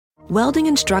Welding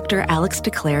instructor Alex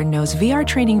DeClaire knows VR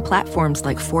training platforms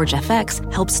like Forge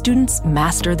FX help students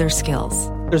master their skills.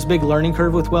 There's a big learning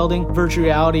curve with welding. Virtual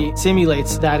reality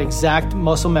simulates that exact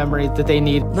muscle memory that they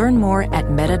need. Learn more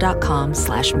at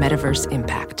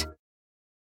meta.com/metaverseimpact.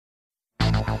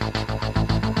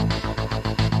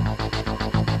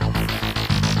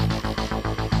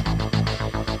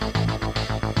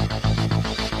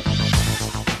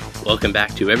 Welcome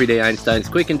back to Everyday Einstein's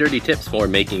quick and dirty tips for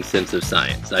making sense of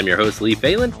science. I'm your host, Lee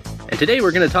Phelan, and today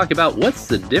we're going to talk about what's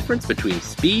the difference between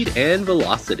speed and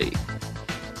velocity.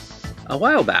 A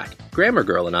while back, Grammar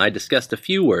Girl and I discussed a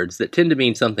few words that tend to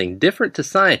mean something different to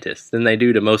scientists than they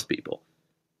do to most people.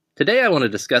 Today I want to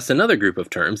discuss another group of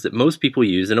terms that most people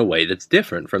use in a way that's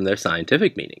different from their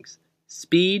scientific meanings: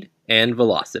 speed and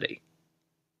velocity.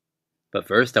 But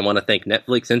first, I want to thank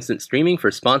Netflix Instant Streaming for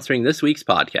sponsoring this week's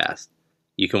podcast.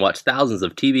 You can watch thousands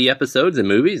of TV episodes and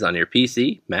movies on your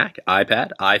PC, Mac,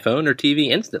 iPad, iPhone, or TV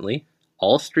instantly,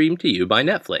 all streamed to you by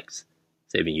Netflix,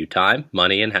 saving you time,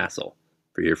 money, and hassle.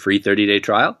 For your free 30-day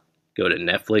trial, go to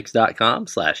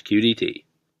netflix.com/QDT.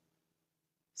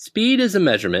 Speed is a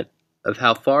measurement of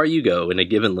how far you go in a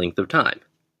given length of time.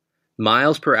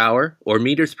 Miles per hour or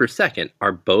meters per second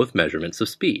are both measurements of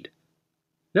speed.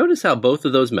 Notice how both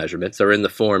of those measurements are in the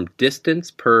form distance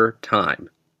per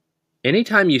time.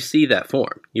 Anytime you see that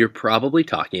form, you're probably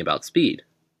talking about speed.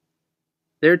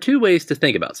 There are two ways to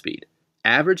think about speed: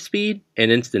 average speed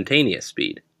and instantaneous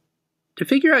speed. To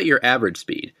figure out your average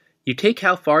speed, you take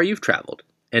how far you've traveled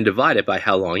and divide it by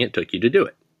how long it took you to do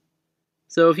it.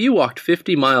 So if you walked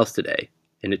 50 miles today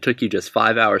and it took you just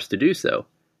 5 hours to do so,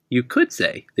 you could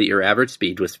say that your average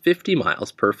speed was 50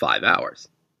 miles per 5 hours.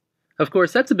 Of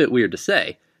course, that's a bit weird to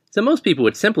say, so most people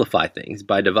would simplify things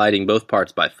by dividing both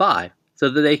parts by 5 so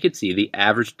that they could see the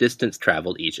average distance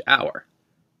traveled each hour.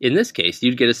 In this case,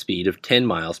 you'd get a speed of 10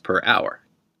 miles per hour.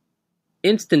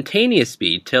 Instantaneous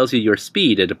speed tells you your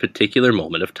speed at a particular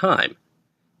moment of time.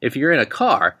 If you're in a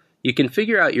car, you can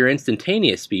figure out your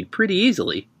instantaneous speed pretty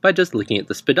easily by just looking at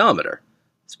the speedometer.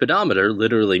 Speedometer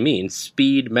literally means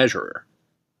speed measurer.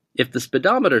 If the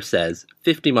speedometer says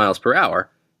 50 miles per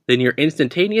hour, then your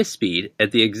instantaneous speed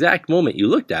at the exact moment you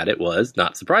looked at it was,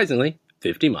 not surprisingly,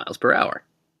 50 miles per hour.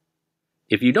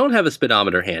 If you don't have a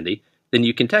speedometer handy, then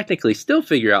you can technically still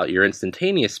figure out your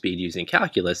instantaneous speed using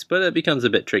calculus, but it becomes a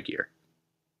bit trickier.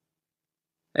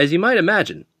 As you might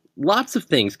imagine, lots of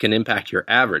things can impact your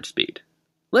average speed.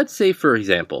 Let's say, for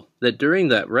example, that during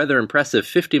that rather impressive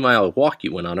 50-mile walk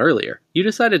you went on earlier, you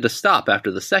decided to stop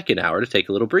after the second hour to take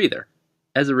a little breather.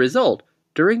 As a result,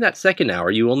 during that second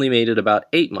hour you only made it about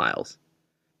 8 miles.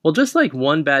 Well, just like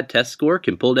one bad test score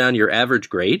can pull down your average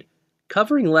grade,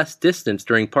 covering less distance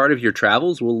during part of your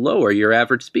travels will lower your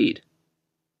average speed.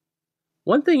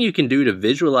 One thing you can do to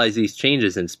visualize these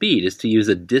changes in speed is to use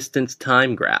a distance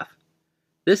time graph.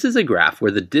 This is a graph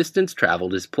where the distance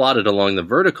traveled is plotted along the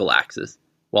vertical axis,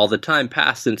 while the time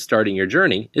passed since starting your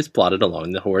journey is plotted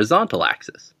along the horizontal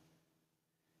axis.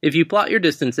 If you plot your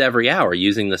distance every hour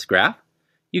using this graph,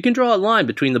 you can draw a line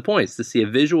between the points to see a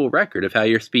visual record of how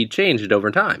your speed changed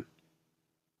over time.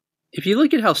 If you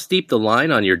look at how steep the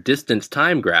line on your distance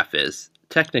time graph is,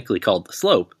 technically called the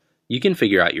slope, you can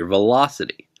figure out your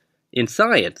velocity. In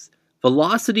science,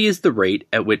 velocity is the rate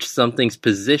at which something's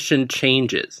position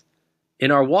changes.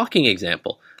 In our walking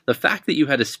example, the fact that you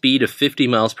had a speed of 50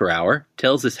 miles per hour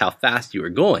tells us how fast you were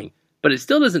going, but it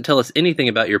still doesn't tell us anything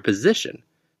about your position.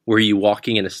 Were you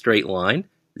walking in a straight line,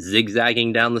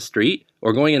 zigzagging down the street,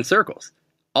 or going in circles?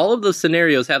 All of those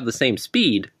scenarios have the same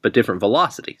speed, but different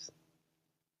velocities.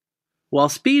 While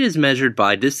speed is measured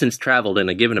by distance traveled in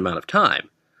a given amount of time,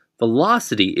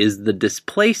 velocity is the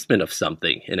displacement of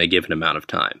something in a given amount of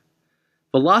time.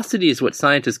 Velocity is what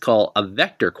scientists call a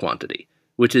vector quantity,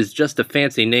 which is just a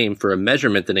fancy name for a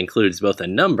measurement that includes both a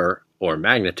number, or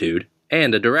magnitude,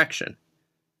 and a direction.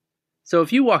 So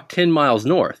if you walk 10 miles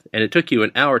north and it took you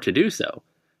an hour to do so,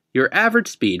 your average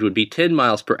speed would be 10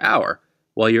 miles per hour,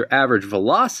 while your average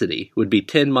velocity would be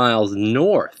 10 miles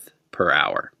north per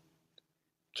hour.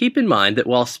 Keep in mind that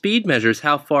while speed measures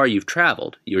how far you've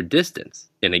traveled, your distance,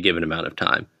 in a given amount of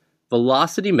time,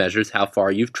 velocity measures how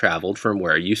far you've traveled from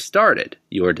where you started,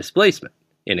 your displacement,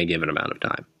 in a given amount of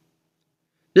time.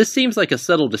 This seems like a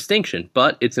subtle distinction,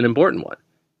 but it's an important one.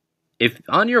 If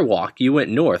on your walk you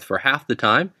went north for half the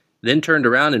time, then turned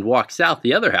around and walked south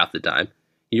the other half the time,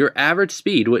 your average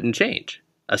speed wouldn't change,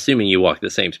 assuming you walk the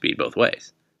same speed both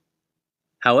ways.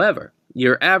 However,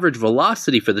 your average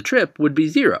velocity for the trip would be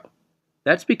 0.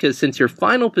 That's because since your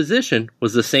final position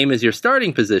was the same as your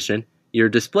starting position, your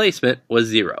displacement was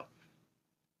 0.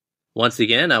 Once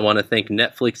again, I want to thank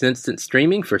Netflix Instant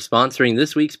Streaming for sponsoring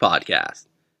this week's podcast.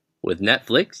 With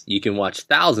Netflix, you can watch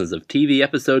thousands of TV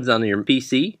episodes on your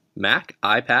PC, Mac,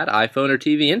 iPad, iPhone, or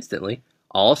TV instantly,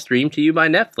 all streamed to you by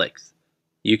Netflix.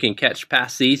 You can catch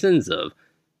past seasons of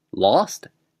Lost,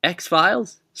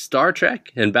 X-Files, Star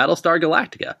Trek, and Battlestar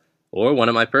Galactica, or one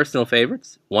of my personal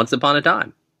favorites, Once Upon a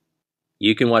Time.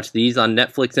 You can watch these on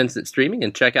Netflix Instant Streaming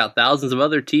and check out thousands of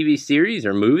other TV series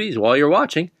or movies while you're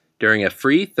watching during a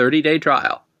free 30-day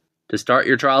trial. To start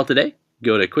your trial today,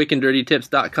 go to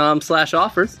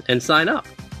quickanddirtytips.com/offers and sign up.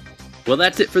 Well,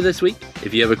 that's it for this week.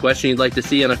 If you have a question you'd like to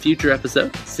see on a future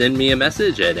episode, send me a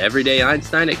message at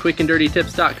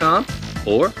everydayeinstein@quickanddirtytips.com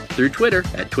or through Twitter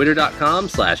at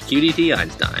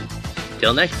twitter.com/QDTEinstein.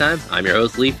 Till next time, I'm your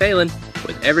host Lee Phelan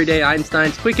with Everyday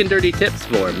Einstein's quick and dirty tips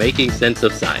for making sense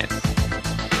of science.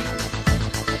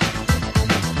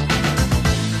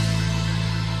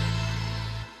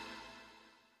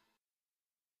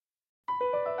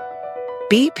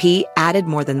 BP added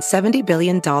more than $70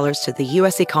 billion to the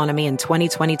U.S. economy in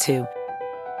 2022.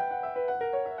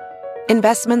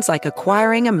 Investments like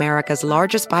acquiring America's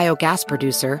largest biogas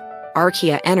producer,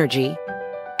 Archaea Energy,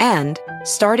 and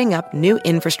starting up new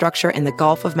infrastructure in the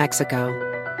Gulf of Mexico.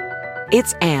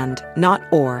 It's and, not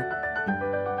or.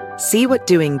 See what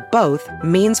doing both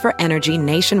means for energy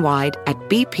nationwide at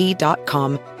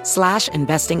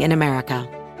bp.com/investing in America.